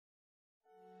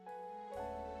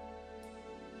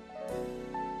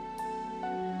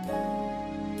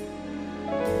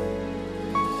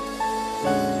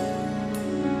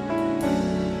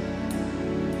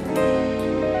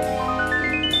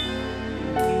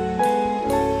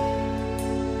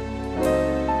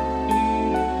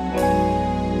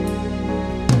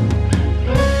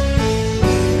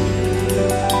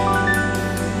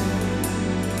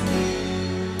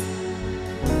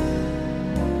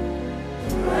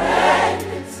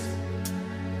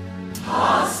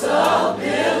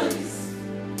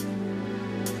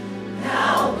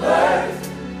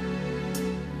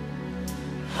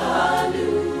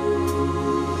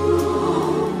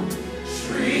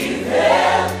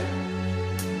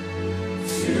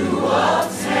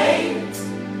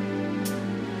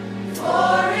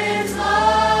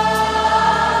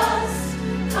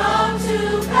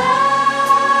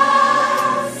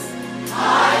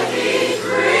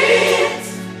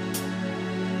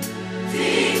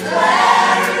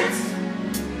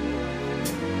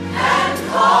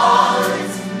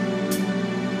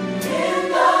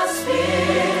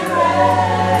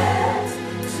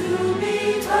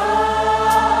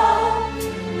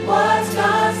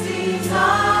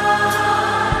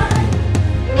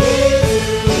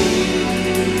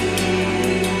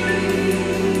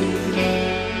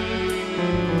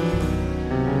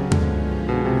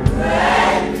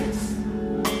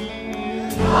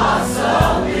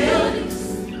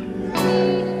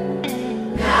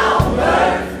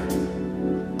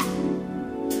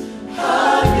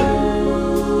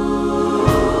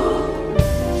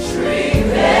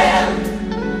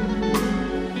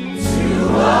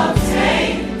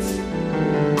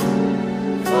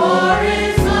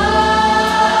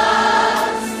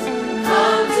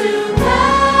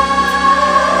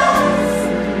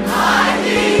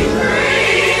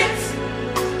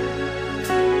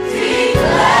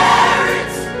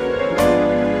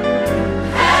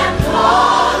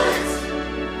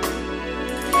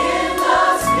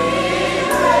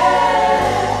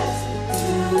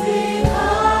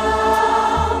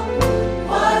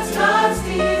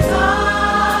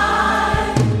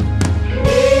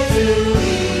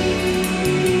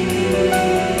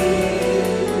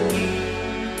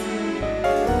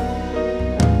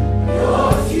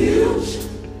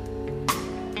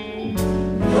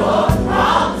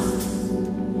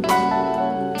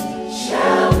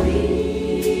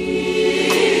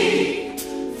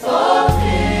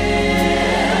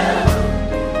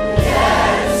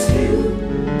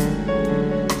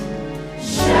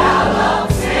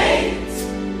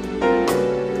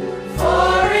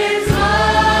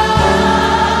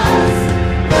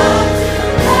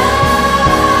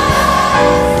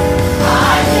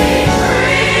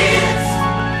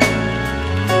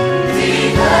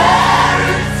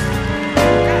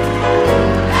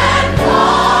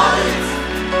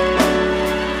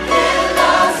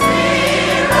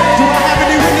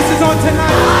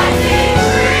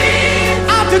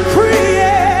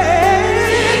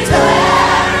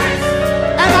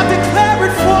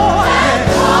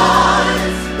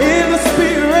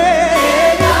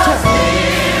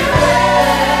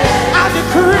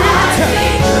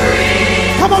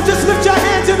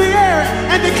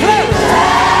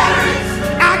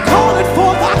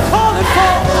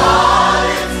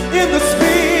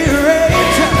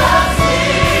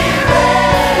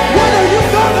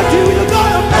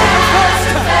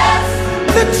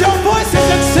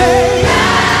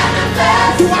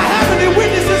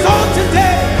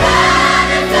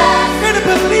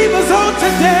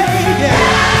today. Yeah.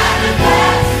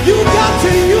 You got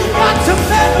to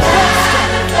manifest.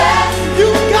 You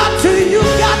got to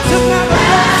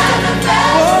manifest.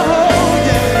 Oh,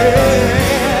 yeah.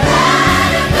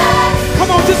 Come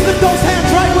on, just lift those hands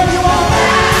right where you are.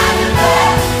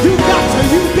 You got to.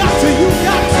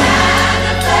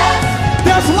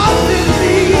 There's life in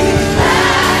me,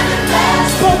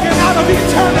 spoken out of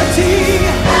eternity.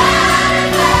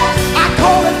 I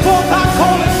call it forth.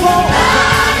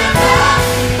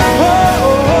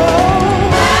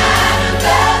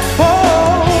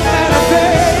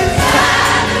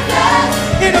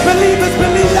 Believers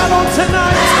believe that on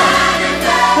tonight.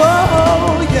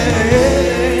 Oh, yeah.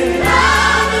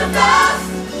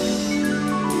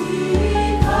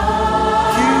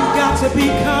 You got to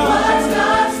become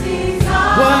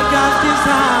what God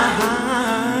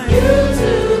designed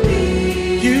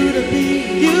you to be.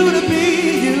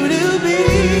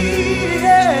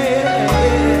 Yeah.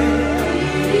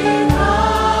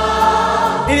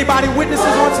 Anybody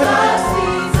witnesses on tonight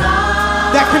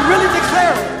that can really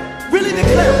declare it? Really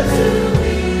declare it.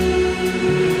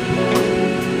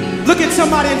 Look at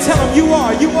somebody and tell them you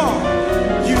are, yeah.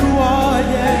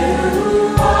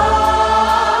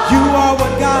 You are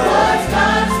what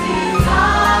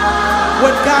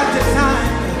God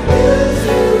designed you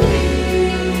to be.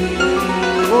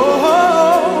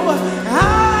 Oh, I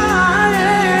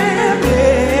am,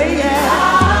 yeah.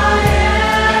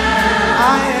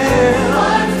 I am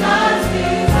what God's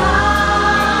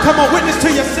designed. Come on, witness to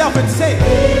yourself and say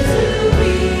it.